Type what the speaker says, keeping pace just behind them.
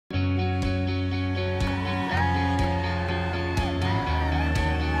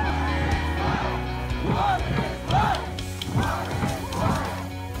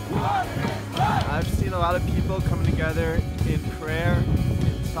lot of people coming together in prayer,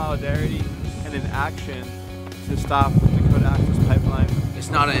 in solidarity, and in action to stop the Dakota Access Pipeline.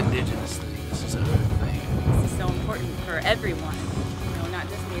 It's not an indigenous thing, this is a Earth thing. This is so important for everyone, not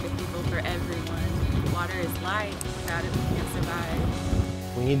just Native people, for everyone. Water is life, without it we can't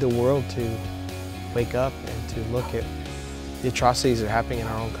survive. We need the world to wake up and to look at the atrocities that are happening in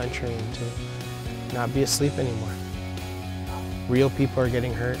our own country and to not be asleep anymore. Real people are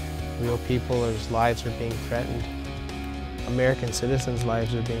getting hurt. Real people's lives are being threatened. American citizens'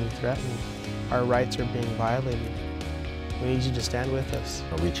 lives are being threatened. Our rights are being violated. We need you to stand with us.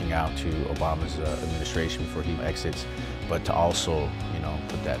 Reaching out to Obama's administration before he exits, but to also,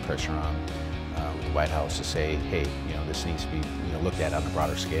 put that pressure on the White House to say, hey, this needs to be, looked at on a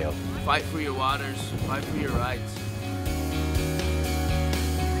broader scale. Fight for your waters, fight for your rights.